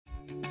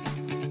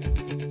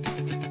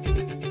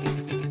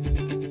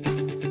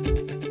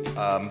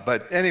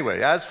But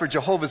anyway, as for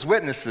Jehovah's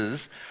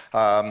Witnesses,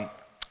 a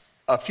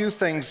few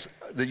things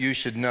that you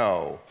should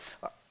know.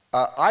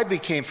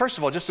 First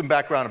of all, just some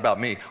background about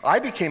me. I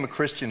became a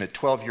Christian at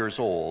 12 years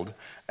old,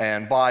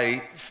 and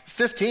by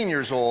 15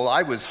 years old,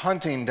 I was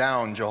hunting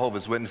down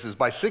Jehovah's Witnesses.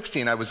 By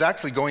 16, I was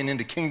actually going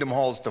into Kingdom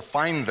Halls to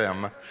find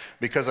them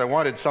because I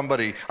wanted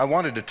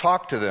to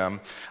talk to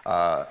them.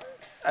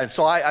 And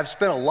so I've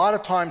spent a lot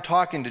of time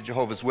talking to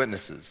Jehovah's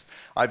Witnesses.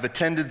 I've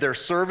attended their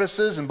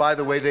services, and by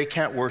the way, they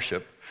can't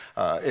worship.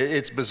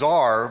 It's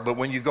bizarre, but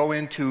when you go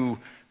into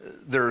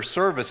their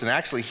service and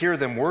actually hear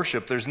them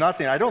worship, there's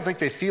nothing, I don't think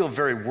they feel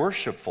very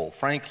worshipful,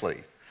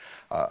 frankly.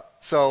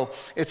 So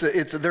it's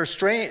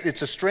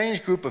a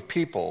strange group of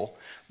people,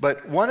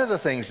 but one of the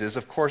things is,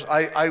 of course,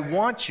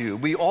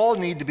 we all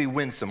need to be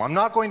winsome. I'm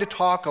not going to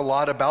talk a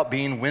lot about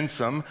being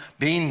winsome,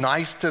 being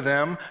nice to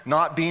them,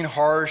 not being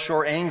harsh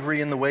or angry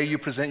in the way you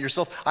present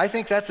yourself. I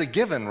think that's a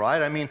given,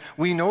 right? I mean,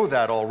 we know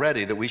that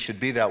already, that we should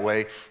be that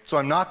way. So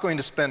I'm not going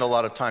to spend a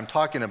lot of time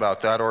talking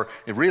about that or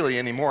really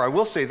anymore. I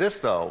will say this,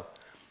 though.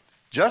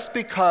 Just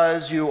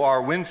because you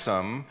are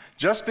winsome,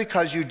 just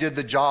because you did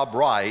the job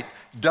right,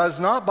 does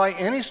not by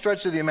any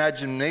stretch of the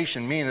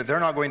imagination mean that they're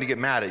not going to get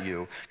mad at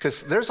you.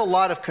 Because there's a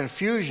lot of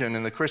confusion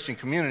in the Christian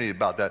community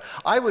about that.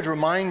 I would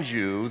remind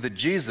you that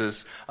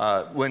Jesus,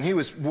 what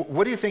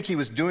do you think he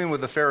was doing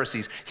with the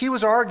Pharisees? He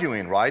was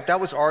arguing, right?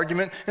 That was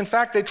argument. In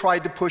fact, they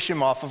tried to push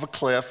him off of a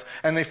cliff,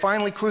 and they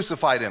finally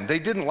crucified him. They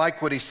didn't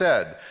like what he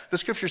said. The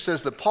scripture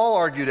says that Paul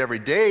argued every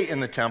day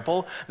in the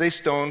temple. They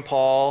stoned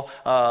Paul.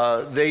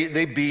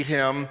 They beat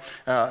him.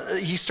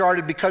 He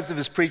started, because of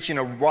his preaching,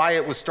 a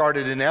riot was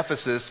started in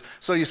Ephesus.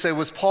 So you say,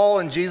 was Paul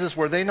and Jesus,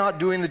 were they not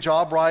doing the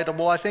job right?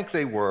 Well, I think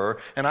they were.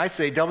 And I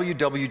say,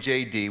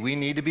 WWJD, we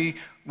need to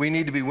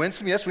be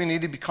winsome. Yes, we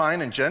need to be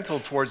kind and gentle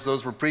towards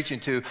those we're preaching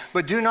to.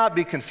 But do not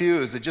be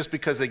confused that just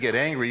because they get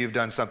angry, you've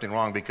done something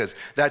wrong, because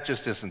that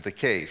just isn't the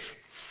case.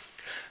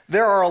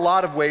 There are a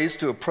lot of ways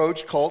to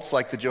approach cults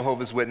like the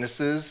Jehovah's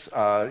Witnesses.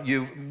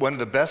 One of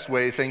the best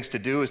things to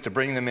do is to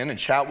bring them in and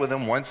chat with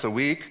them once a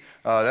week.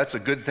 That's a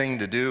good thing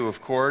to do,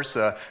 of course.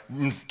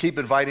 Keep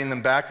inviting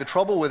them back. The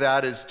trouble with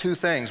that is two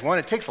things. One,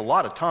 it takes a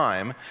lot of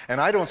time,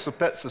 and I don't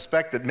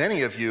suspect that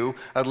many of you,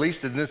 at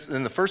least in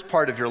the first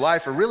part of your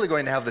life, are really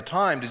going to have the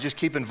time to just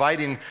keep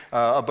inviting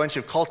a bunch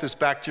of cultists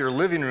back to your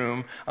living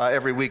room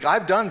every week.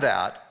 I've done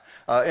that.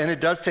 And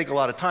it does take a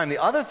lot of time. The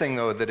other thing,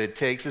 though, that it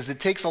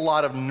takes a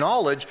lot of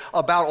knowledge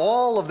about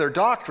all of their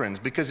doctrines,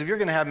 because if you're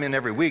going to have them in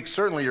every week,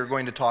 certainly you're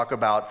going to talk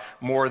about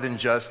more than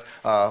just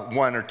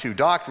one or two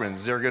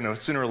doctrines. They're going to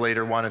sooner or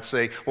later want to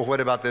say, well, what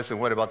about this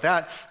and what about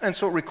that? And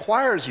so it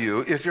requires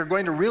you, if you're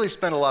going to really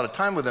spend a lot of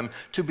time with them,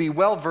 to be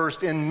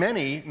well-versed in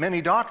many,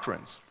 many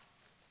doctrines.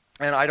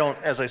 And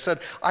as I said,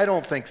 I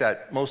don't think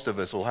that most of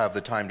us will have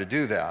the time to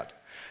do that.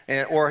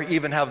 Or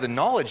even have the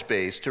knowledge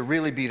base to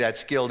really be that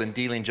skilled in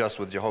dealing just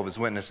with Jehovah's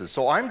Witnesses.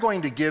 So I'm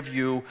going to give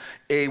you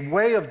a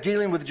way of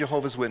dealing with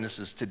Jehovah's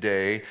Witnesses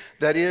today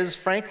that is,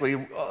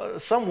 frankly,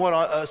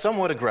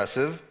 somewhat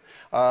aggressive.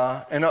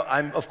 And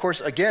I'm, of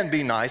course, again,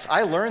 be nice.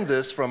 I learned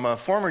this from a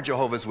former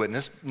Jehovah's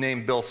Witness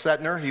named Bill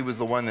Setner. He was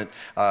the one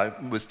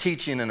that was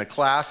teaching in a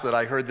class that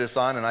I heard this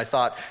on, and I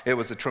thought it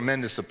was a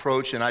tremendous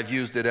approach, and I've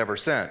used it ever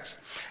since.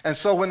 And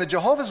so when the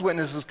Jehovah's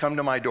Witnesses come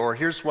to my door,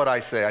 here's what I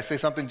say. I say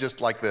something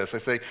just like this. I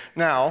say,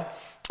 now,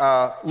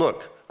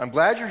 look, I'm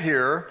glad you're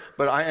here,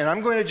 and I'm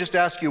going to just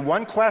ask you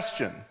one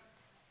question.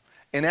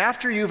 And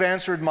after you've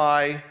answered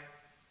my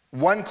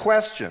one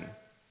question,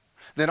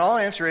 then I'll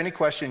answer any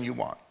question you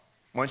want.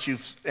 Once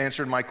you've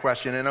answered my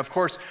question. And of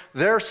course,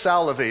 they're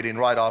salivating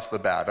right off the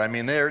bat. I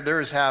mean, they're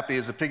as happy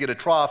as a pig at a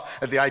trough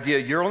at the idea,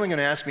 you're only going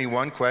to ask me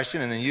one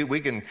question, and then we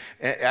can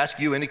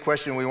ask you any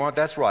question we want.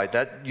 That's right,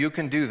 you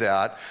can do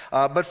that.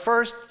 But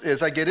first,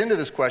 as I get into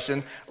this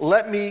question,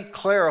 let me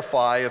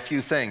clarify a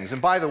few things. And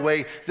by the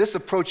way, this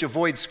approach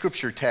avoids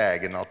scripture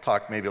tag, and I'll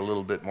talk maybe a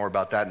little bit more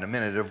about that in a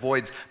minute. It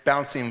avoids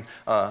bouncing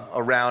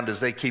around as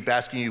they keep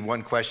asking you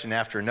one question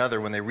after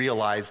another when they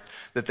realize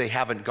that they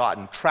haven't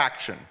gotten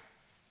traction.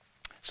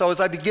 So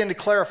as I begin to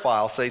clarify,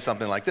 I'll say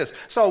something like this.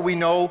 So we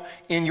know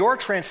in your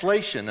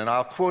translation, and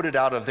I'll quote it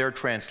out of their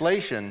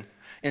translation,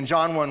 in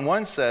John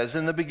 1:1 says,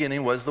 in the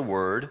beginning was the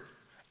Word,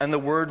 and the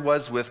Word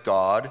was with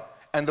God,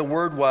 and the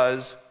Word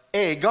was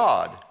a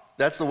God.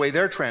 That's the way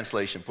their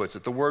translation puts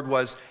it. The Word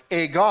was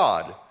a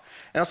God.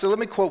 And so let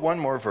me quote one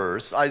more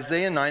verse.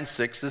 Isaiah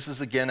 9:6, this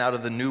is again out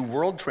of the New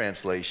World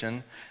Translation.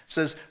 It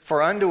says,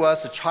 for unto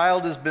us a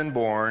child has been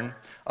born,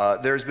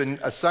 there's been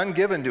a son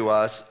given to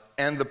us,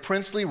 and the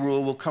princely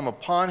rule will come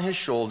upon his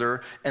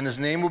shoulder, and his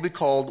name will be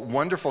called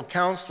Wonderful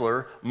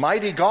Counselor,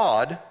 Mighty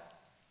God,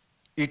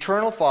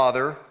 Eternal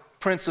Father,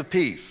 Prince of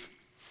Peace.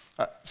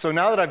 So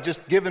now that I've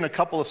just given a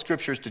couple of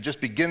scriptures to just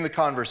begin the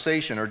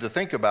conversation or to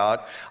think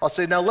about, I'll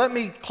say, now let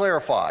me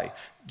clarify.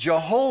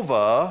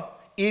 Jehovah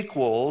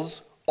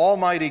equals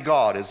Almighty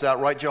God. Is that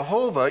right?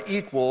 Jehovah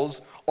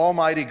equals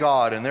Almighty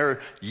God. And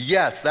they're,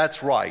 yes,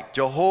 that's right.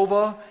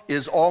 Jehovah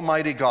is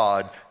Almighty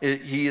God.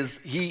 He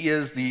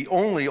is the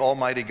only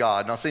Almighty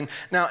God. And I'll say,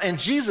 now, and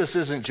Jesus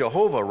isn't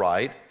Jehovah,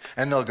 right?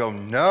 And they'll go,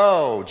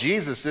 no,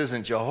 Jesus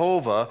isn't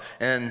Jehovah.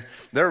 And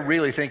they're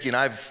really thinking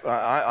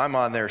I'm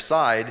on their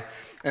side.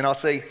 And I'll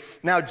say,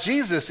 now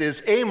Jesus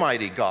is a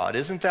mighty God.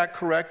 Isn't that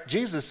correct?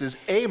 Jesus is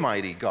a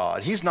mighty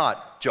God. He's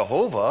not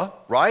Jehovah,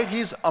 right?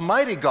 He's a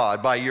mighty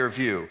God by your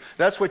view.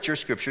 That's what your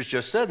scriptures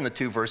just said in the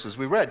 2 verses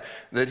we read.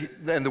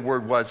 And the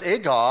word was a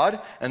God,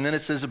 and then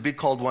it says, be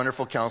called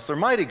Wonderful Counselor,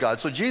 Mighty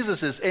God. So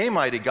Jesus is a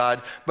mighty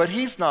God, but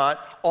he's not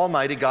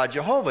Almighty God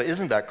Jehovah.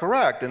 Isn't that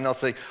correct? And they'll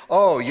say,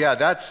 oh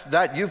yeah,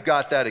 you've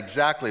got that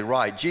exactly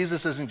right.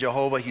 Jesus isn't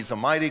Jehovah, he's a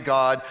mighty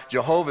God.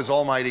 Jehovah is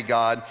Almighty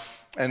God.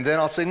 And then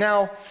I'll say,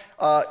 now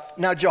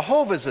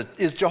Jehovah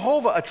is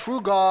Jehovah a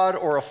true God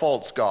or a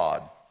false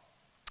God?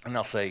 And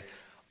they'll say,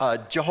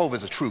 Jehovah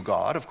is a true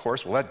God, of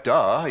course. Well,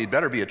 duh, he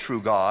better be a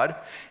true God.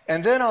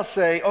 And then I'll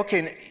say,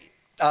 okay,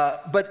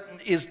 but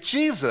is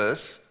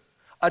Jesus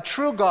a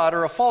true God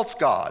or a false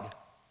God?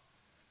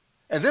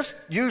 And this,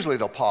 usually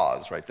they'll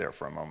pause right there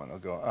for a moment. They'll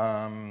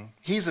go,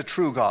 he's a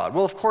true God.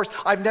 Well, of course,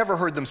 I've never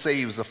heard them say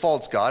he was a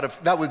false God.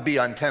 That would be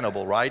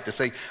untenable, right? To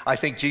say, I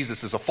think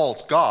Jesus is a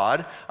false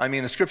God. I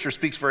mean, the scripture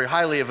speaks very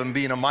highly of him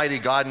being a mighty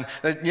God.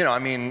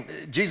 And,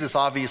 Jesus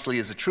obviously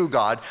is a true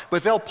God.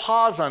 But they'll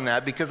pause on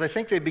that because I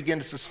think they begin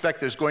to suspect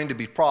there's going to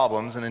be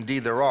problems, and indeed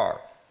there are.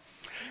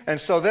 And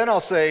so then I'll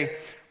say,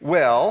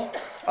 well,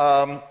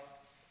 so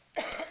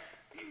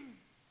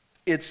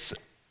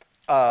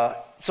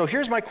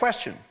here's my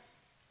question.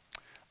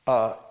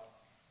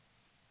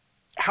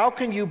 How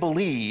can you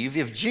believe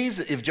if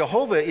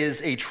Jehovah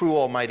is true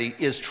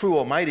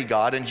Almighty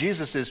God and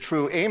Jesus is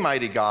true a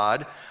mighty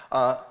God?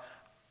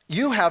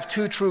 You have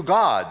two true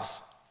gods,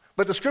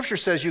 but the scripture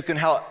says you can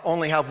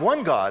only have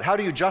one God. How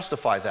do you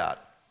justify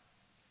that?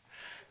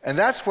 And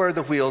that's where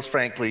the wheels,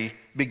 frankly,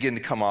 begin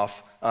to come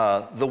off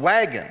the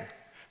wagon.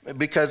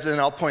 Because, and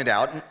I'll point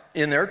out,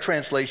 in their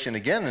translation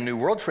again, the New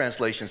World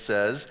Translation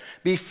says,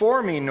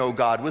 before me no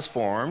God was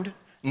formed,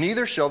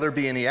 neither shall there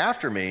be any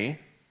after me.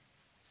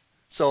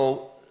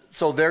 So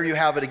there you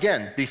have it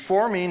again.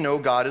 Before me no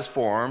God is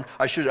formed.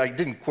 I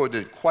didn't quote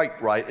it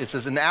quite right. It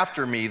says, and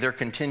after me there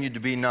continued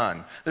to be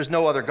none. There's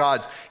no other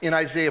gods. In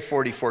Isaiah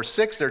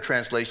 44:6, their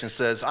translation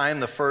says, I am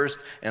the first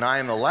and I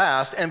am the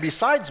last, and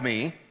besides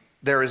me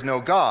there is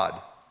no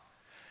God.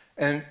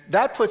 And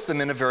that puts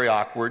them in a very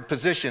awkward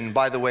position.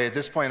 By the way, at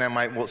this point I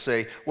might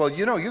say, well,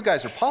 you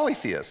guys are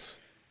polytheists.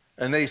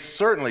 And they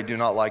certainly do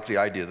not like the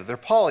idea that they're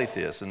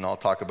polytheists, and I'll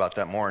talk about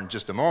that more in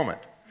just a moment.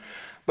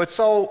 But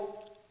so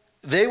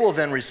they will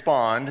then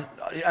respond,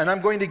 and I'm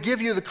going to give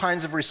you the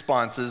kinds of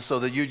responses so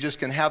that you just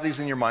can have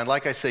these in your mind.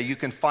 Like I say, you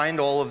can find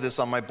all of this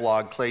on my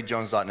blog,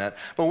 clayjones.net.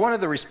 But one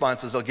of the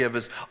responses they'll give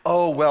is,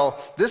 oh,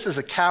 well, this is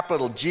a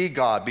capital G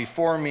God.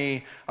 Before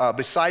me,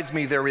 besides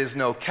me, there is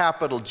no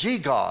capital G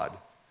God.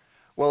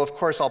 Well, of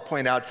course, I'll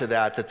point out to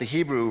that the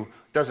Hebrew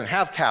doesn't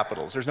have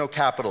capitals. There's no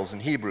capitals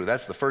in Hebrew.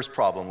 That's the first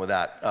problem with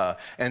that.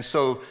 And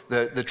so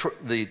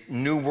the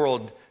New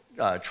World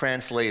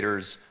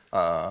translators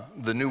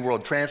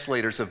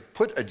have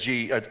put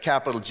a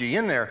capital G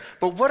in there.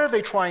 But what are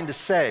they trying to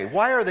say?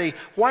 Why are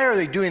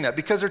they doing that?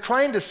 Because they're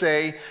trying to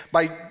say,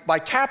 by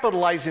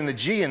capitalizing the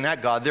G in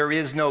that God, there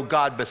is no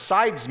God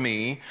besides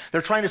me.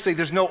 They're trying to say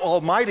there's no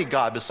Almighty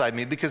God beside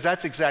me, because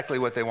that's exactly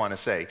what they want to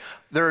say.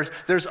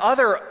 There's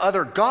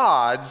other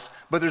gods,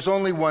 but there's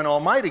only one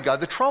Almighty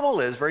God. The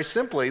trouble is, very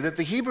simply, that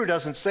the Hebrew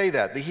doesn't say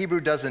that. The Hebrew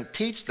doesn't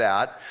teach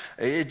that.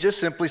 It just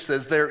simply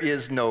says there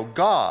is no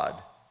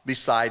God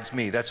besides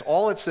me. That's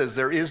all it says.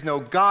 There is no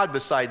God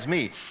besides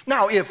me.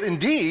 Now, if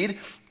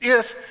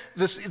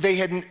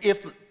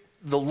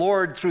the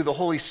Lord, through the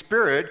Holy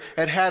Spirit,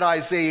 had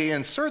Isaiah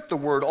insert the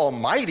word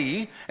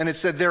Almighty, and it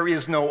said, there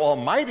is no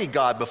Almighty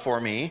God before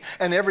me,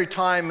 and every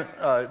time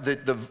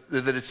that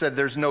it said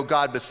there's no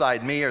God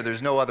beside me, or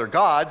there's no other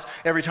gods,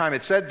 every time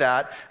it said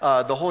that,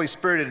 the Holy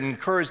Spirit had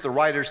encouraged the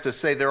writers to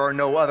say there are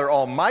no other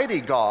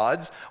Almighty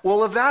gods.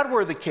 Well, if that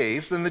were the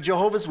case, then the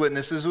Jehovah's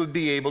Witnesses would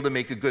be able to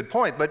make a good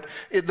point. But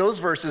those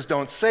verses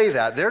don't say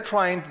that.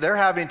 They're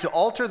having to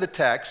alter the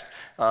text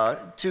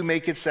to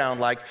make it sound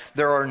like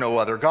there are no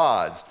other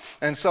gods.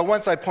 And so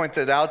once I point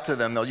that out to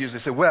them, they'll usually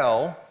say,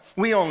 well,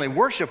 we only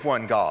worship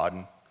one God.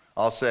 And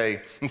I'll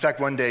say, in fact,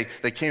 one day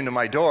they came to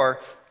my door,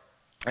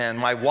 and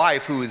my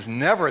wife, who is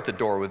never at the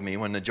door with me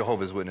when the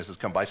Jehovah's Witnesses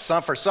come by,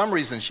 for some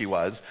reason she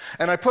was,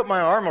 and I put my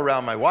arm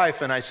around my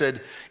wife and I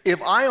said,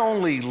 if I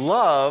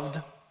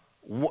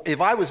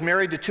was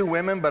married to two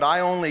women, but I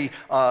only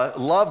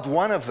loved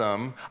one of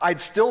them, I'd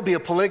still be a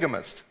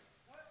polygamist.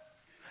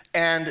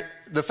 And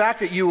the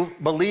fact that you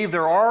believe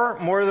there are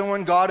more than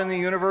one God in the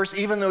universe,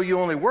 even though you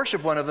only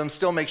worship one of them,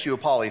 still makes you a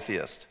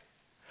polytheist.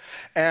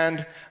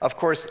 And, of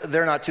course,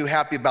 they're not too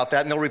happy about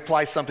that, and they'll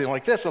reply something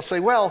like this. They'll say,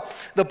 well,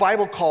 the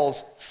Bible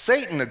calls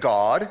Satan a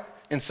god.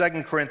 In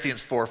 2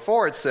 Corinthians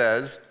 4:4 it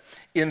says,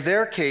 in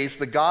their case,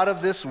 the God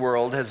of this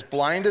world has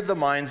blinded the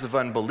minds of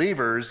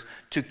unbelievers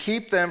to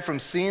keep them from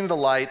seeing the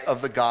light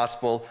of the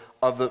gospel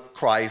of the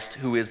Christ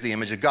who is the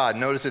image of God.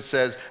 Notice it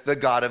says the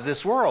God of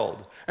this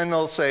world. And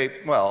they'll say,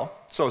 well,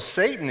 so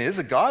Satan is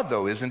a God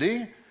though, isn't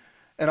he?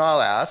 And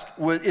I'll ask,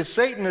 is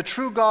Satan a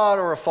true God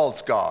or a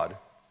false God?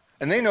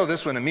 And they know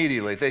this one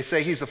immediately. They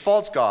say he's a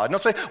false God. And they'll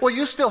say, well,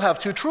 you still have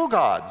two true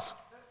gods.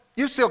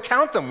 You still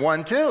count them,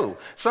 1, 2.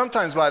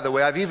 Sometimes, by the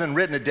way, I've even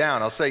written it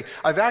down. I'll say,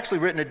 I've actually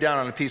written it down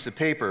on a piece of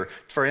paper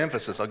for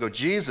emphasis. I'll go,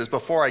 Jesus,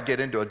 before I get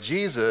into it,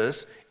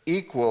 Jesus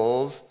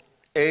equals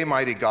a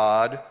mighty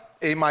God,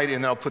 a mighty,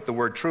 and then I'll put the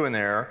word true in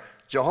there.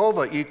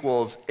 Jehovah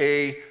equals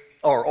a,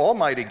 or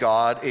almighty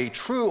God, a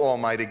true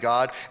almighty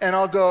God. And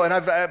I'll go, and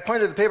I've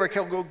pointed at the paper,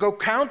 go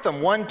count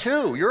them, 1,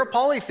 2. You're a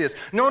polytheist.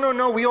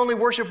 No, we only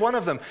worship one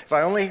of them. If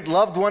I only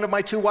loved one of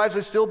my 2 wives,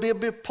 I'd still be a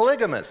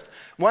polygamist.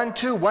 1,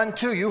 2, 1,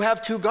 2, you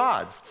have 2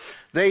 gods.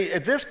 They,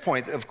 at this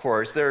point, of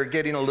course, they're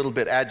getting a little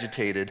bit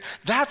agitated.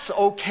 That's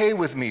okay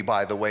with me,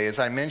 by the way, as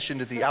I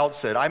mentioned at the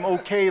outset. I'm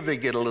okay if they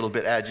get a little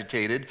bit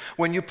agitated.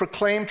 When you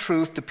proclaim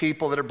truth to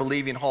people that are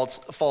believing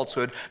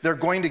falsehood, they're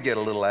going to get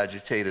a little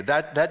agitated.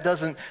 That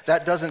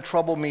doesn't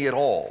trouble me at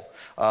all.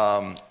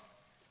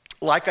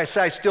 Like I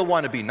say, I still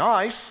want to be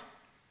nice.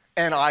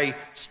 And I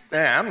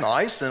am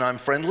nice, and I'm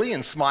friendly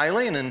and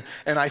smiling, and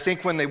I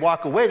think when they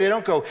walk away, they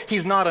don't go,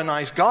 he's not a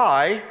nice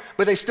guy,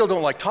 but they still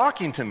don't like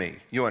talking to me,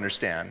 you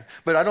understand?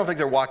 But I don't think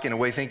they're walking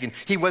away thinking,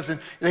 they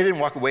didn't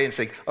walk away and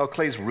say, oh,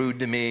 Clay's rude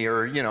to me,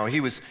 or, he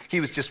was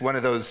just one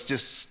of those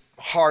just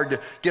hard to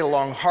get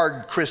along,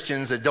 hard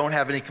Christians that don't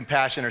have any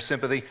compassion or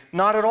sympathy.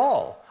 Not at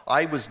all.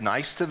 I was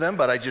nice to them,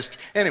 but I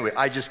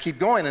just keep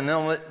going, and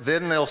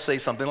then they'll say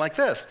something like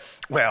this.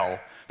 Well,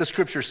 the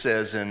scripture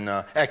says in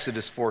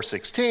Exodus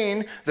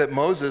 4:16 that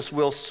Moses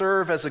will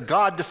serve as a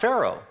god to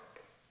Pharaoh.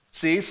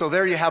 See, so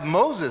there you have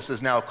Moses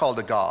is now called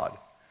a god.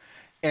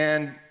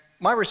 And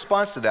my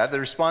response to that, the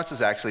response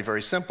is actually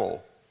very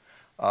simple.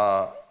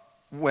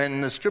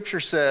 When the scripture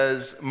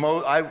says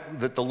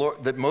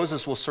that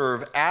Moses will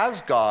serve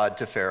as God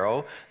to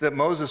Pharaoh, that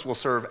Moses will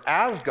serve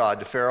as God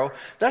to Pharaoh,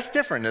 that's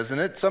different, isn't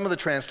it? Some of the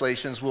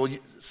translations will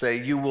say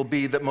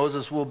that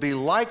Moses will be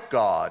like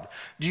God.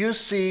 Do you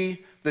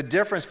see the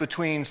difference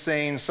between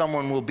saying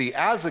someone will be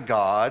as a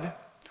god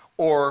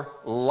or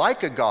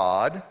like a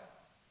god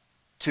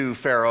to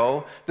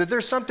Pharaoh? That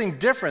there's something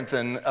different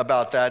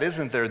about that,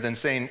 isn't there, than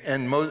saying,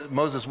 and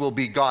Moses will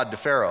be God to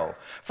Pharaoh.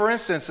 For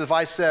instance, if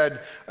I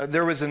said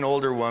there was an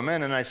older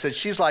woman and I said,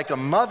 she's like a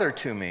mother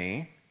to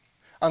me,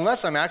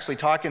 unless I'm actually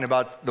talking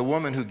about the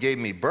woman who gave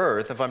me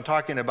birth, if I'm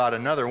talking about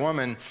another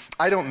woman,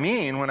 I don't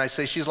mean when I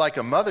say she's like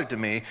a mother to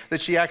me that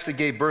she actually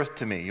gave birth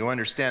to me. You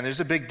understand? There's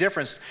a big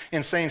difference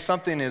in saying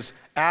something is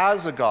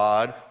as a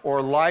god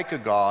or like a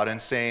god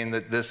and saying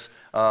that this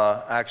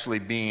actually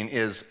being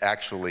is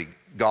actually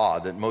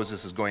God, that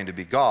Moses is going to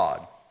be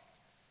God.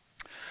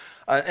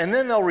 And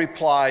then they'll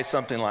reply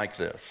something like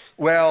this.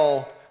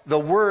 Well, the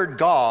word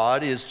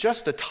God is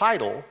just a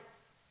title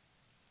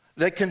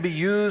that can be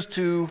used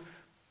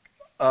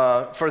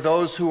for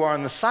those who are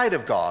on the side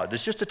of God.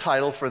 It's just a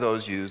title for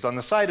those used on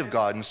the side of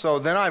God. And so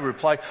then I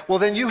reply, well,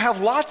 then you have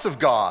lots of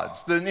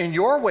gods. Then in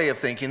your way of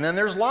thinking, then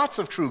there's lots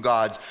of true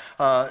gods.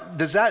 How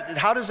does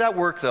that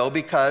work, though?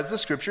 Because the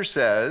scripture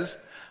says,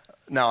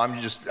 now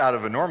I'm just out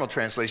of a normal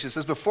translation, it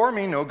says, before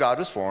me no God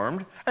was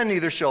formed, and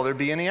neither shall there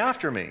be any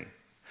after me.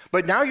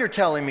 But now you're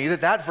telling me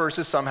that verse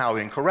is somehow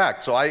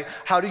incorrect. So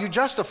how do you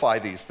justify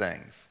these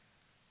things?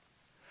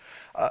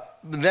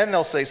 Then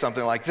they'll say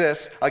something like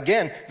this.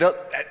 Again,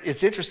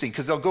 it's interesting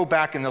because they'll go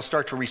back and they'll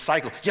start to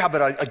recycle. Yeah,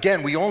 but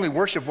again, we only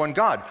worship one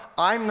God.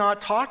 I'm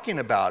not talking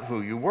about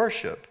who you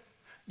worship.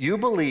 You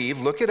believe,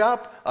 look it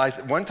up.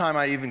 One time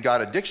I even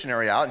got a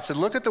dictionary out and said,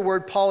 look at the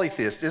word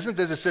polytheist. Isn't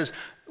this, it says,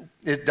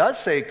 it does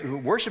say who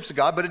worships a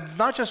God, but it's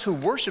not just who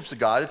worships a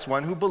God, it's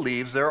one who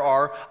believes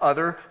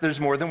there's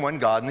more than one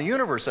God in the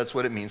universe. That's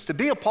what it means to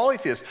be a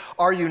polytheist.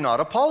 Are you not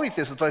a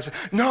polytheist? It's like,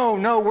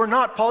 no, we're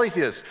not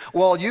polytheists.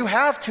 Well, you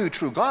have 2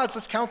 true gods.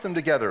 Let's count them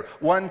together.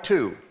 1,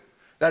 2.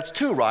 That's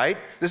 2, right?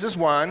 This is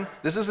 1,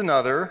 this is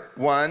another,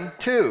 1,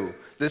 2.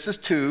 This is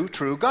 2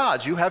 true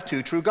gods. You have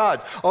 2 true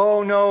gods.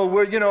 Oh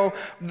no,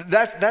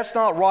 that's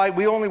not right.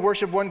 We only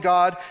worship one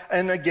God.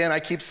 And again, I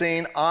keep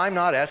saying, I'm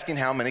not asking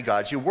how many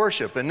gods you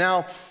worship. And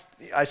now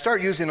I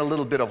start using a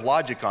little bit of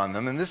logic on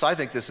them, and I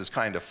think this is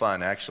kind of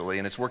fun, actually,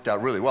 and it's worked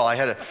out really well. I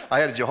had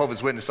a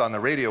Jehovah's Witness on the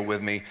radio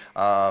with me,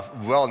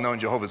 well-known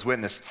Jehovah's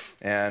Witness,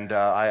 and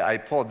I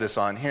pulled this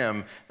on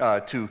him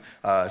to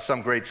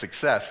some great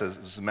success,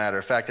 as a matter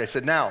of fact. I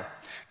said, now,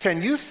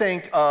 can you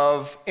think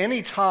of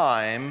any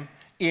time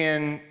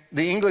in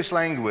the English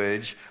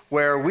language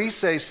where we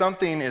say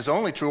something is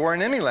only true, or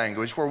in any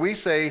language where we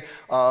say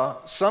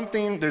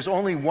there's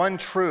only one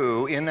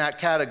true in that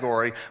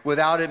category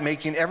without it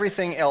making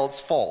everything else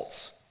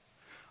false?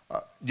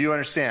 Do you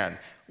understand?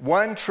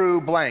 One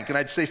true blank, and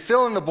I'd say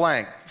fill in the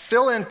blank.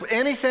 Fill in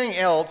anything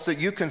else that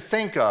you can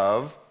think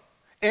of,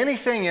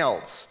 anything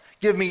else.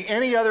 Give me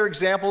any other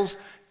examples.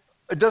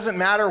 It doesn't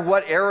matter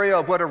what area,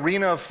 what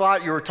arena of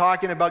thought you were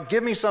talking about.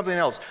 Give me something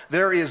else.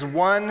 There is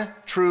one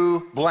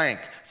true blank.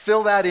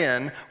 Fill that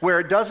in where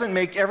it doesn't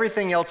make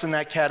everything else in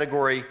that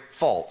category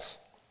false.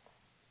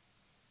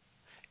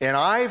 And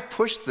I've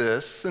pushed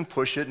this and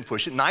push it and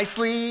push it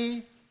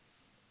nicely,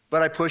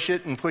 but I push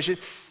it and push it.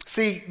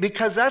 See,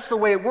 because that's the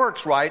way it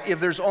works, right? If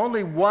there's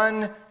only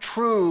one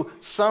true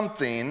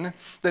something,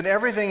 then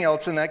everything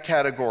else in that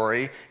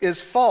category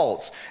is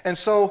false. And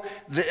so,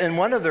 and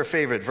one of their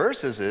favorite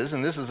verses is,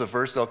 and this is a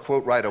verse they'll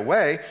quote right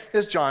away,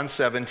 is John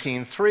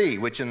 17:3,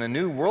 which in the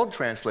New World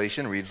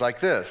Translation reads like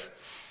this.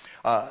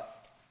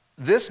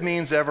 This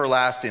means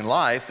everlasting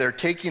life. They're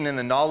taking in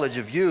the knowledge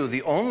of you,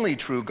 the only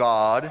true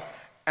God,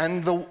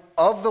 and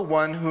of the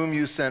one whom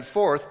you sent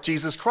forth,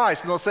 Jesus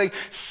Christ. And they'll say,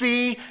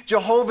 see,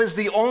 Jehovah is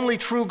the only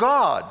true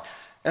God.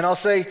 And I'll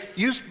say,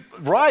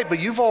 right, but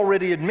you've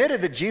already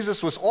admitted that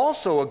Jesus was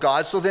also a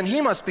God, so then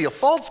he must be a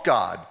false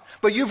God.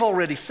 But you've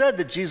already said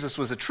that Jesus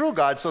was a true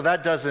God, so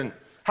that doesn't,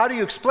 how do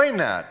you explain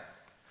that?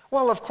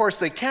 Well, of course,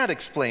 they can't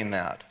explain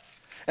that.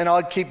 And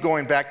I'll keep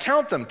going back,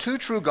 count them, 2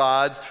 true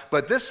gods,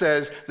 but this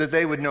says that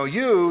they would know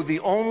you, the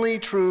only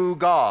true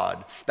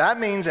God. That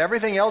means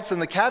everything else in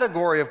the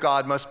category of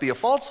God must be a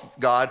false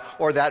God,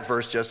 or that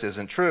verse just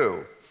isn't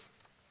true.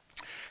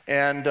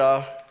 And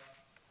the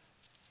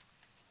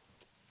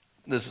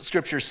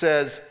scripture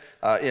says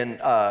in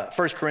 1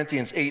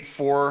 Corinthians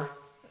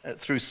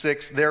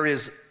 8:4-6, there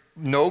is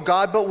no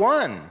God but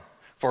one.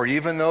 For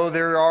even though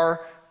there are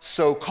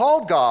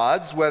so-called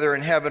gods, whether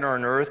in heaven or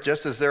on earth,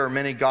 just as there are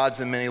many gods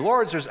and many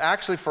lords, there's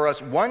actually for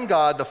us one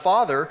God, the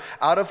Father,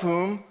 out of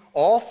whom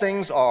all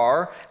things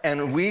are,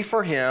 and we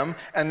for him,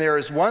 and there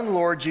is one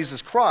Lord,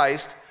 Jesus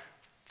Christ,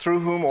 through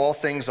whom all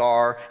things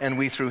are, and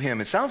we through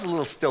him. It sounds a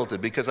little stilted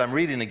because I'm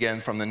reading again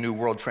from the New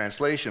World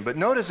Translation, but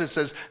notice it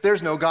says,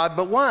 there's no God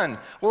but one.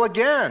 Well,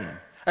 again,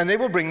 and they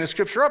will bring the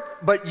scripture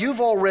up, but you've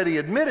already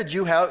admitted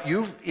you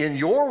in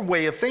your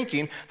way of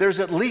thinking, there's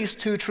at least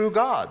 2 true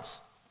gods.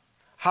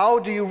 How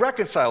do you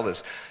reconcile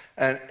this?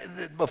 And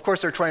of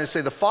course, they're trying to say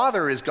the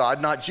Father is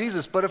God, not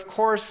Jesus. But of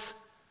course,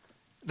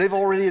 they've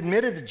already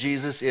admitted that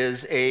Jesus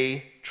is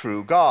a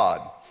true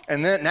God.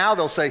 And then now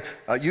they'll say,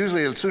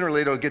 usually sooner or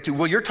later they'll get to,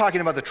 well, you're talking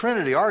about the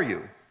Trinity, aren't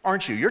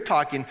you? You're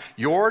talking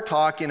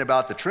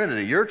about the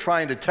Trinity. You're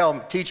trying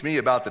to teach me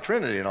about the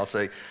Trinity. And I'll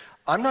say,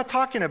 I'm not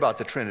talking about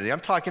the Trinity. I'm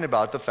talking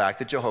about the fact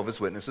that Jehovah's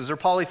Witnesses are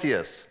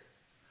polytheists.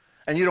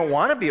 And you don't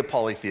want to be a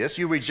polytheist.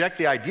 You reject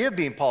the idea of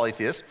being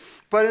polytheist,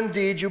 but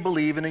indeed you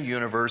believe in a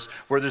universe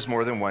where there's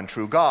more than one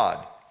true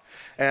God.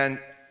 And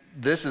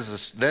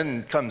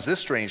then comes this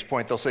strange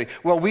point. They'll say,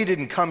 well, we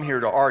didn't come here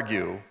to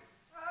argue.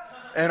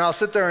 And I'll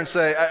sit there and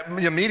say,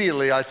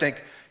 immediately I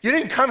think, you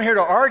didn't come here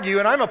to argue,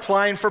 and I'm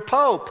applying for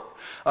Pope.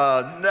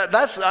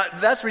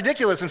 That's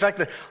ridiculous. In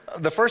fact,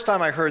 the first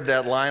time I heard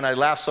that line, I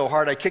laughed so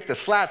hard I kicked the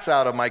slats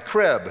out of my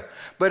crib.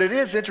 But it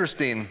is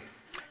interesting.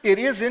 It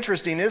is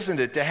interesting, isn't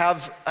it, to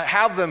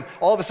have them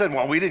all of a sudden,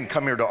 well, we didn't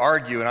come here to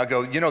argue. And I'll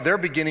go, they're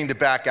beginning to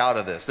back out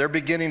of this. They're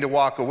beginning to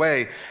walk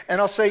away. And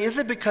I'll say, is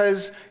it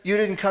because you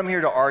didn't come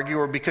here to argue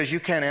or because you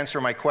can't answer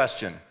my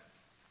question?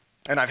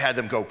 And I've had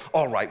them go,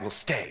 all right, we'll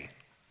stay.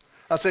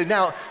 I'll say,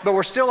 now, but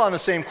we're still on the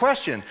same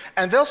question.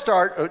 And they'll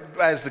start,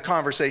 as the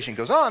conversation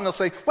goes on, they'll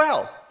say,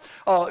 well,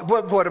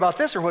 what about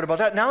this or what about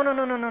that?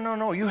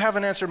 No, you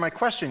haven't answered my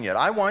question yet.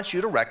 I want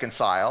you to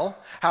reconcile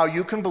how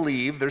you can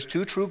believe there's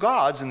 2 true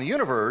gods in the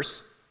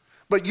universe,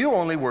 but you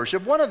only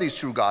worship one of these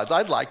true gods.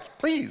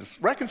 Please,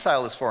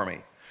 reconcile this for me.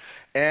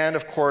 And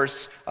of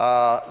course,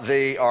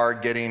 they are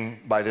getting,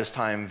 by this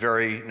time,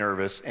 very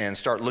nervous and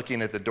start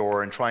looking at the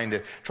door and trying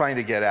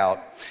to get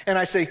out. And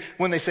I say,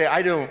 when they say,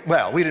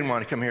 we didn't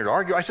want to come here to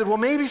argue. I said, well,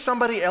 maybe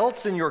somebody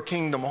else in your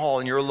kingdom hall,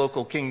 in your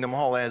local kingdom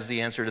hall has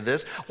the answer to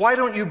this. Why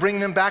don't you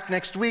bring them back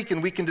next week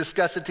and we can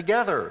discuss it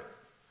together?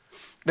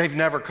 They've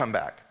never come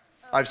back.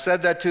 I've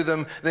said that to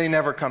them. They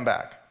never come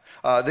back.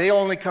 They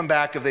only come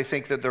back if they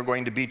think that they're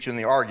going to beat you in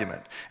the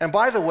argument. And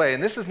by the way,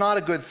 and this is not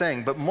a good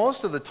thing, but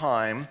most of the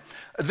time,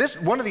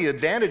 one of the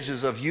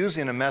advantages of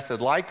using a method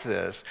like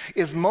this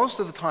is most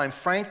of the time,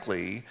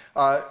 frankly,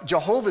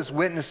 Jehovah's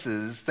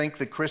Witnesses think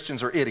that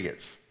Christians are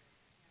idiots.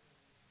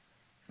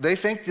 They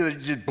think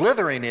they're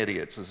blithering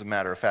idiots, as a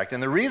matter of fact.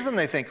 And the reason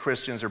they think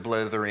Christians are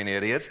blithering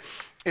idiots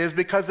is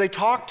because they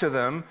talk to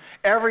them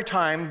every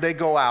time they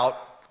go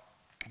out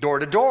door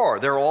to door.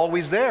 They're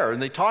always there,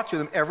 and they talk to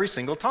them every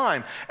single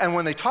time. And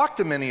when they talk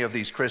to many of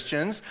these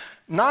Christians,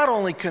 not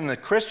only can the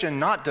Christian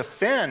not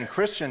defend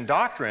Christian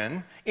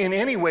doctrine in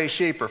any way,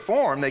 shape, or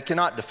form, they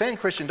cannot defend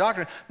Christian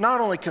doctrine,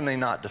 not only can they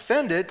not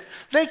defend it,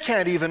 they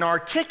can't even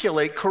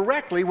articulate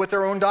correctly what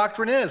their own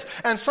doctrine is.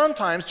 And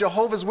sometimes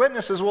Jehovah's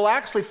Witnesses will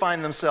actually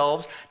find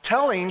themselves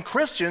telling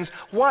Christians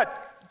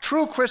what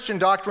true Christian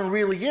doctrine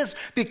really is,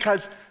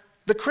 because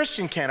the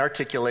Christian can't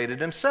articulate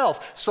it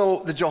himself.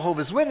 So the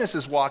Jehovah's Witness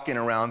is walking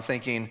around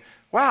thinking,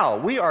 wow,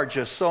 we are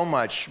just so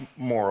much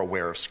more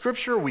aware of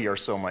Scripture. We are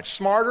so much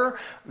smarter.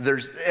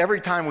 Every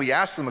time we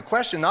ask them a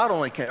question,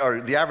 or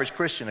the average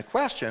Christian a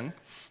question,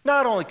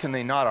 not only can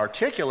they not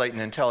articulate an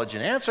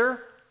intelligent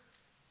answer,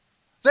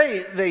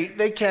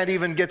 they can't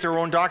even get their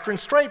own doctrine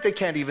straight. They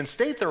can't even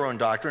state their own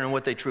doctrine and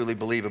what they truly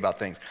believe about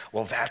things.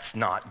 Well, that's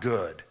not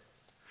good.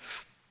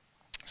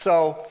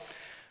 So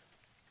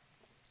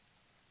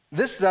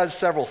This does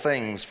several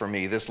things for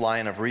me, this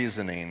line of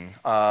reasoning.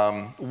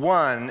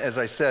 One, as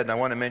I said, and I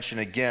want to mention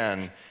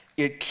again,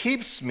 it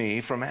keeps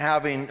me from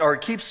having, or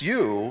it keeps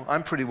you,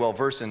 I'm pretty well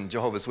versed in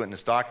Jehovah's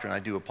Witness doctrine, I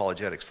do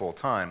apologetics full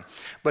time,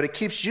 but it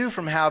keeps you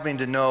from having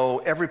to know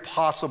every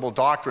possible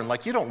doctrine.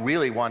 Like, you don't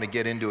really want to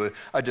get into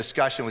a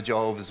discussion with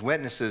Jehovah's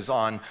Witnesses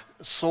on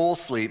soul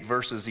sleep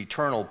versus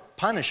eternal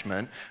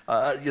punishment,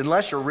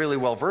 unless you're really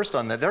well versed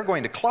on that. They're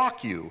going to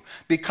clock you,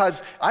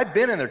 because I've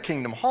been in their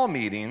Kingdom Hall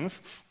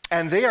meetings,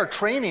 and they are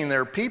training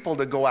their people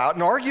to go out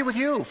and argue with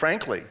you,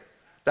 frankly.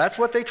 That's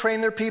what they train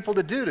their people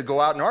to do, to go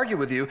out and argue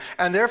with you,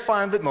 and they'll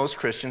find that most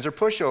Christians are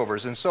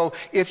pushovers. And so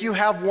if you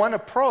have one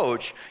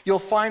approach, you'll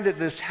find that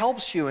this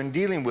helps you in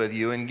dealing with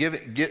you and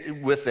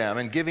with them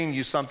and giving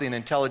you something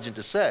intelligent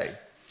to say.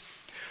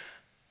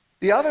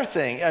 Another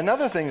thing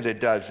that it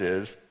does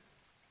is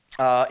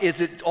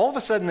it all of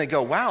a sudden they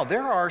go, wow,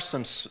 there are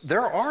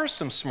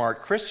some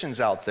smart Christians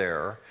out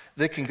there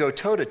that can go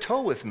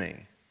toe-to-toe with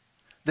me.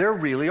 There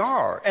really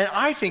are. And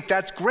I think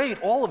that's great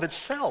all of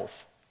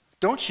itself.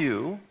 Don't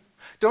you?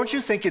 Don't you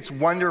think it's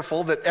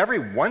wonderful that every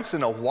once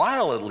in a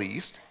while at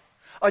least,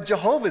 a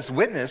Jehovah's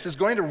Witness is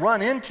going to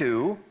run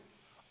into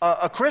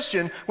a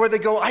Christian where they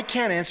go, I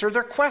can't answer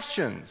their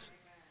questions.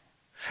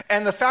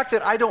 And the fact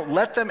that I don't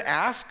let them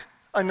ask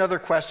another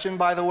question,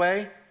 by the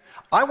way,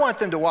 I want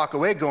them to walk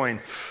away going,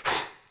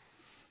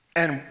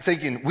 and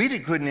thinking, we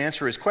couldn't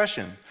answer his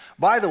question.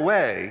 By the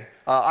way,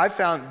 I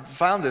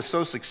found this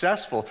so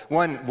successful.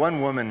 One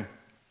woman,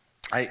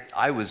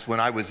 when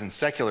I was in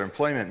secular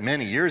employment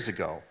many years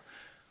ago,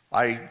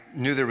 I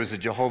knew there was a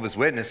Jehovah's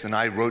Witness, and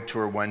I wrote to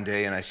her one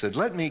day, and I said,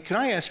 can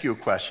I ask you a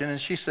question? And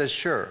she says,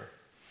 sure.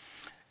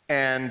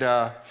 And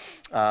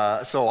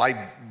so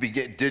I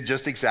did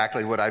just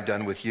exactly what I've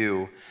done with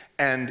you.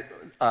 And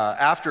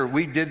after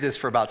we did this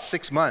for about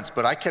 6 months,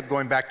 but I kept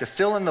going back to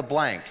fill in the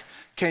blank.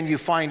 Can you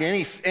find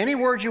any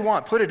word you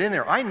want? Put it in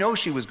there. I know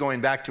she was going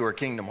back to her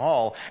Kingdom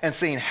Hall and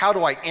saying, how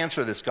do I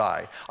answer this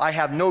guy? I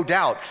have no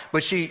doubt.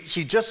 But she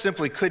just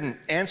simply couldn't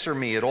answer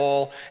me at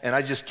all. And I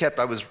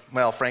was,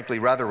 well, frankly,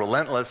 rather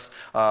relentless.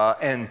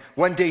 And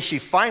one day she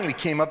finally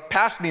came up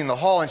past me in the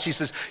hall and she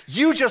says,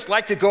 you just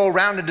like to go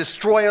around and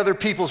destroy other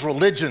people's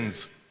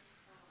religions.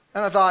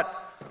 And I thought,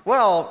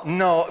 well,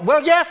 no.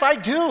 Well, yes, I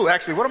do,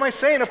 actually. What am I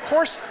saying? Of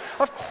course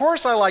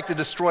I like to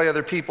destroy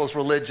other people's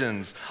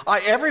religions.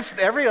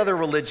 Every other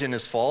religion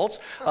is false.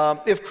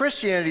 If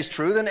Christianity is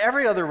true, then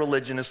every other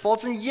religion is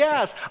false. And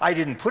yes, I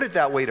didn't put it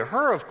that way to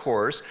her, of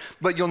course,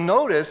 but you'll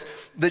notice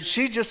that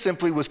she just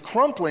simply was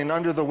crumpling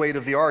under the weight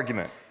of the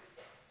argument.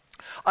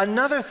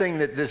 Another thing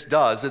that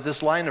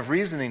this line of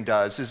reasoning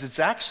does, is it's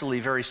actually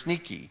very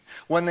sneaky.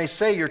 When they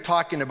say you're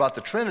talking about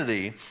the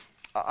Trinity,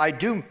 I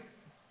do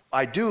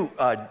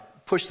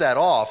push that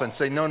off and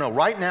say, no,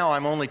 right now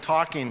I'm only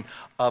talking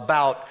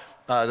about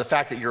the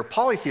fact that you're a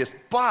polytheist,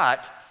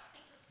 but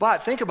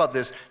think about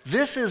this.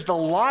 This is the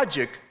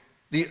logic,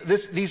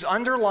 these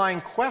underlying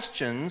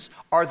questions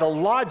are the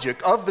logic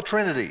of the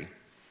Trinity.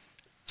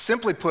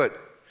 Simply put,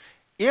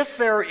 if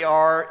there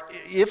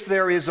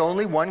is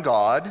only one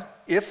God,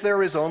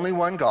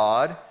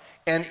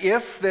 and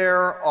if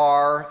there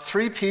are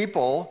three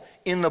people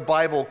in the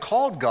Bible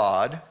called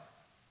God,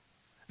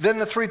 then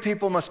the three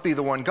people must be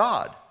the one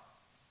God.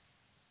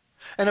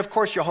 And of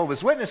course,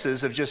 Jehovah's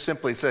Witnesses have just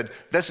simply said,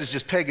 this is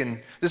just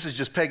pagan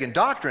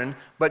doctrine,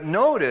 but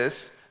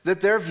notice that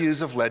their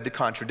views have led to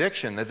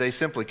contradiction that they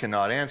simply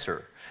cannot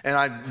answer. And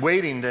I'm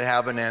waiting to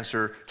have an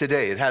answer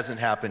today. It hasn't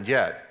happened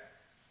yet,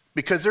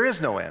 because there is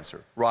no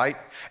answer, right?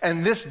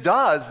 And this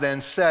does then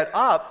set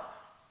up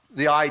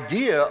the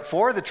idea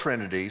for the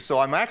Trinity. So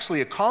I'm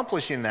actually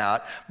accomplishing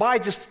that by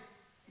just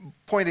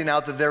pointing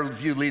out that their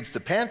view leads to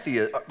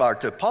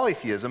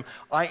polytheism.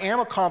 I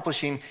am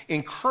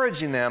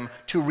encouraging them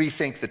to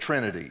rethink the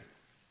Trinity.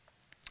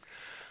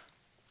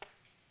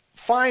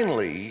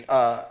 Finally,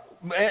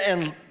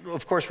 and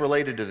of course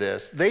related to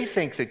this, they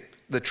think that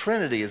the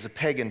Trinity is a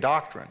pagan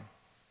doctrine.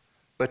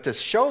 But to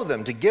show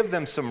them, to give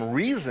them some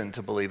reason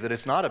to believe that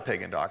it's not a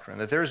pagan doctrine,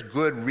 that there's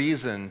good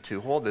reason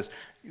to hold this,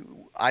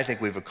 I think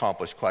we've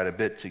accomplished quite a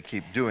bit to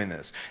keep doing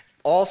this.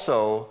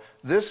 Also,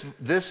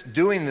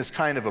 doing this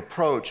kind of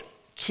approach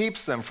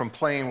keeps them from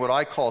playing what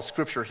I call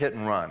scripture hit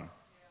and run.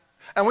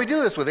 And we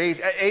do this with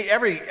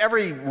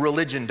every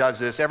religion does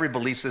this, every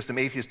belief system,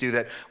 atheists do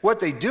that. What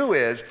they do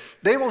is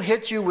they will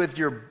hit you with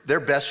their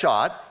best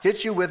shot,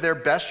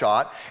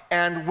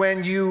 and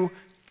when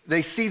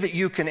they see that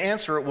you can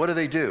answer it, what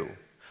do?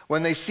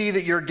 When they see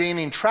that you're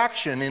gaining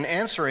traction in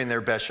answering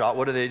their best shot,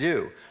 what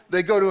do?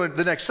 They go to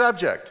the next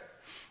subject.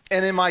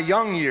 And in my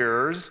young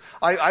years,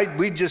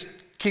 we just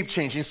keep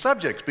changing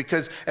subjects,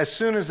 because as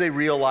soon as they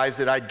realized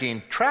that I'd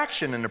gained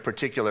traction in a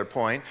particular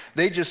point,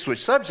 they just switch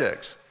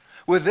subjects.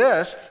 With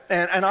this,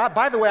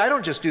 by the way, I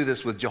don't just do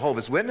this with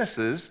Jehovah's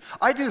Witnesses.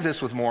 I do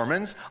this with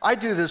Mormons. I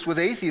do this with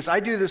atheists. I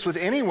do this with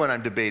anyone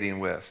I'm debating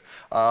with.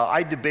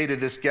 I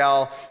debated this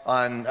gal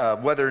on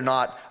whether or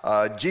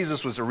not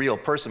Jesus was a real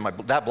person.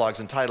 That blog's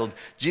entitled,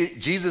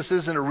 Jesus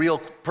Isn't a Real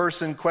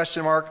Person, ?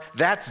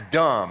 That's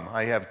dumb.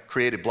 I have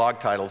created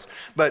blog titles.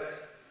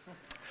 But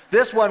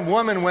This one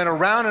woman went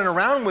around and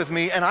around with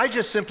me, and I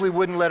just simply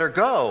wouldn't let her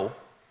go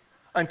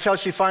until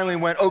she finally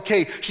went,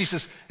 okay. She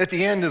says, at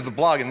the end of the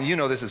blog, and you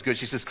know this is good,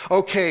 she says,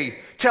 okay,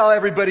 tell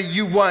everybody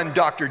you won,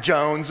 Dr.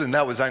 Jones. And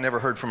that was, I never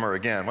heard from her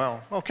again.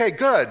 Well, okay,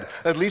 good.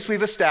 At least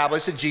we've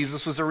established that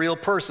Jesus was a real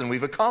person.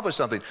 We've accomplished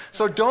something.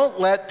 So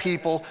don't let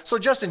people, so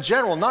just in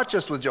general, not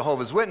just with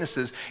Jehovah's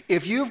Witnesses,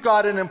 if you've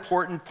got an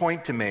important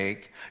point to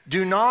make,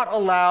 do not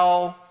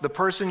allow the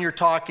person you're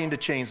talking to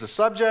change the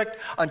subject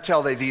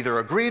until they've either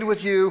agreed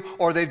with you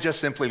or they've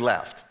just simply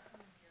left.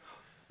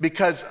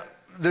 Because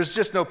there's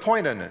just no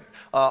point in it.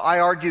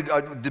 I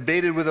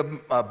debated with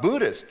a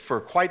Buddhist for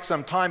quite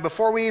some time.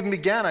 Before we even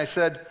began, I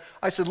said,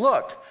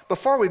 look,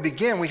 before we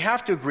begin, we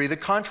have to agree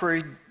that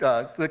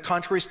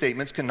contrary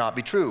statements cannot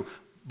be true.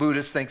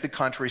 Buddhists think that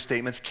contrary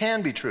statements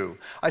can be true.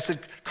 I said,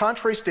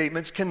 contrary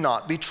statements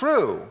cannot be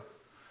true.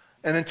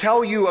 And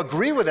until you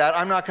agree with that,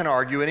 I'm not going to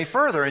argue any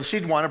further. And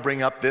she'd want to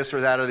bring up this or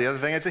that or the other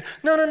thing. I'd say,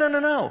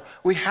 no.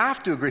 We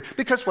have to agree.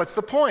 Because what's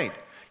the point?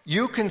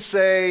 You can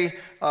say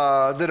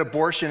that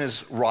abortion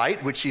is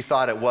right, which she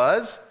thought it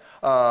was.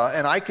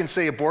 And I can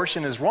say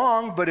abortion is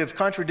wrong, but if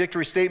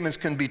contradictory statements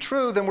can be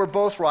true, then we're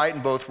both right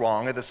and both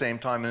wrong at the same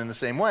time and in the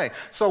same way.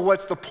 So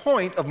what's the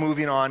point of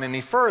moving on any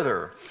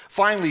further?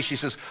 Finally, she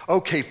says,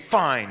 okay,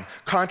 fine,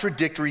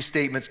 contradictory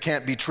statements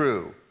can't be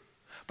true.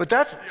 But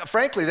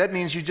frankly, that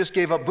means you just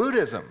gave up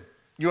Buddhism.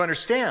 You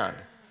understand?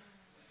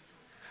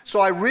 So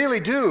I really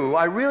do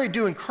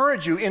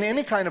encourage you in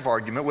any kind of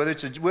argument, whether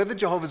it's with a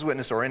Jehovah's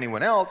Witness or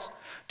anyone else,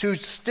 to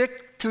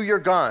stick to your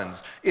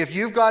guns. If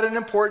you've got an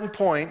important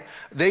point,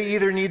 they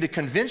either need to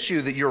convince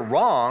you that you're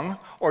wrong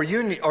or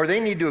they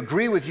need to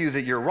agree with you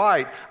that you're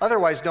right.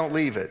 Otherwise, don't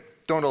leave it.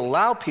 Don't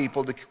allow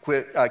people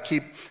to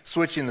keep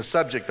switching the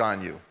subject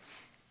on you.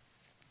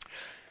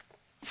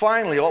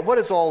 Finally, what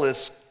does all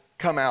this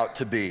come out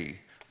to be?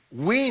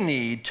 We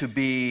need to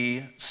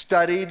be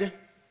studied,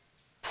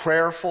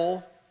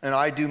 prayerful, and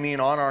I do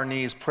mean on our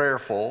knees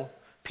prayerful,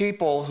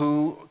 people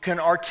who can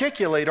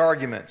articulate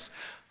arguments.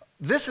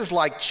 This is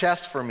like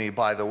chess for me,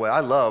 by the way. I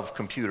love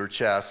computer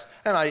chess.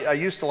 And I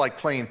used to like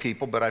playing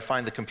people, but I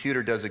find the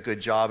computer does a good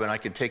job and I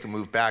can take a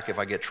move back if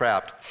I get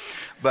trapped.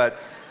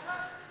 But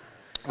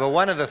well,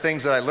 one of the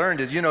things that I learned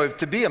is,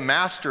 to be a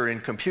master in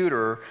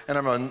computer,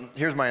 and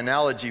here's my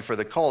analogy for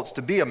the cults,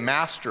 to be a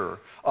master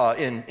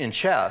in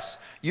chess,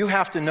 you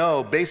have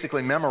to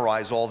basically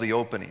memorize all the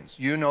openings.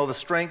 You know the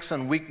strengths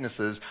and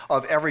weaknesses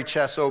of every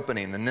chess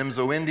opening. The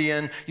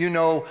Nimzo-Indian,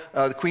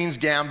 the Queen's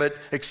Gambit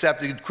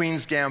accepted,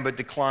 Queen's Gambit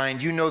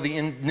declined. You know the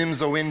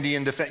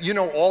Nimzo-Indian defense. You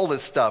know all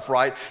this stuff,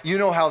 right? You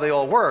know how they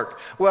all work.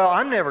 Well,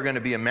 I'm never going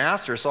to be a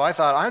master, so I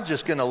thought I'm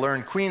just going to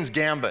learn Queen's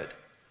Gambit,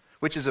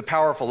 which is a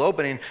powerful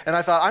opening. And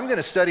I thought, I'm going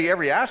to study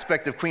every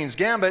aspect of Queen's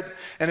Gambit,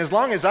 and as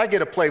long as I get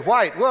to play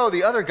white, whoa,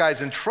 the other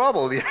guy's in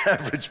trouble, the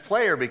average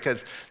player,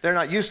 because they're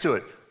not used to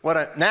it. What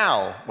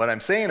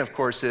I'm saying, of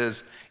course,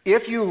 is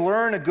if you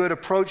learn a good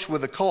approach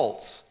with the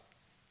cults,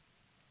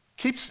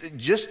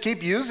 just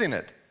keep using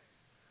it.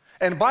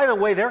 And by the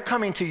way, they're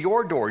coming to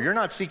your door. You're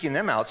not seeking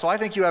them out. So I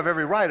think you have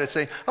every right to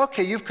say,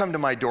 okay, you've come to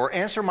my door.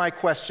 Answer my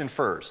question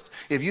first.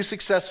 If you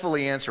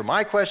successfully answer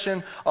my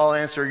question, I'll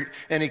answer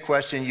any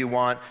question you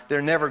want. They're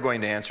never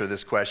going to answer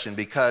this question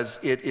because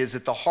it is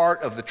at the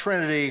heart of the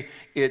Trinity.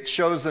 It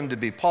shows them to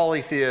be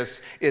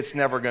polytheists. It's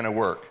never going to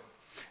work.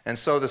 And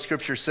so the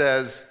scripture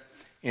says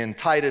in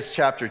Titus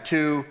chapter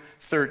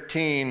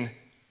 2:13,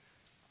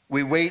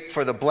 we wait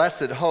for the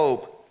blessed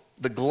hope,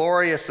 the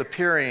glorious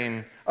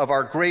appearing of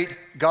our great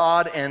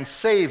God and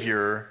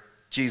Savior,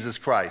 Jesus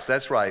Christ.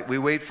 That's right. We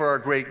wait for our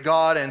great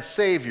God and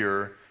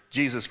Savior,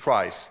 Jesus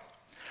Christ.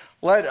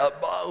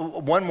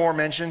 One more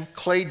mention.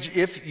 Clay,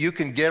 if you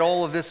can get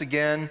all of this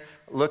again,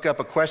 look up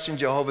a question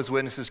Jehovah's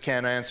Witnesses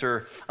can't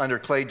answer under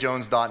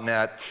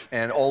clayjones.net,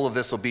 and all of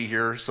this will be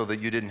here so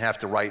that you didn't have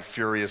to write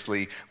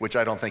furiously, which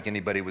I don't think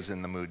anybody was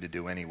in the mood to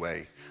do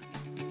anyway.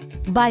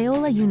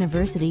 Biola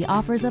University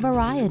offers a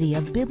variety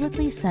of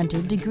biblically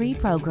centered degree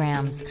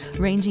programs,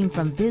 ranging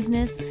from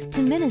business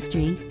to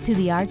ministry to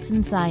the arts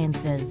and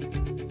sciences.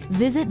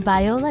 Visit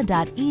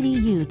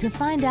biola.edu to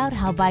find out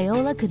how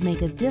Biola could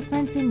make a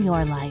difference in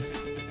your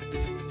life.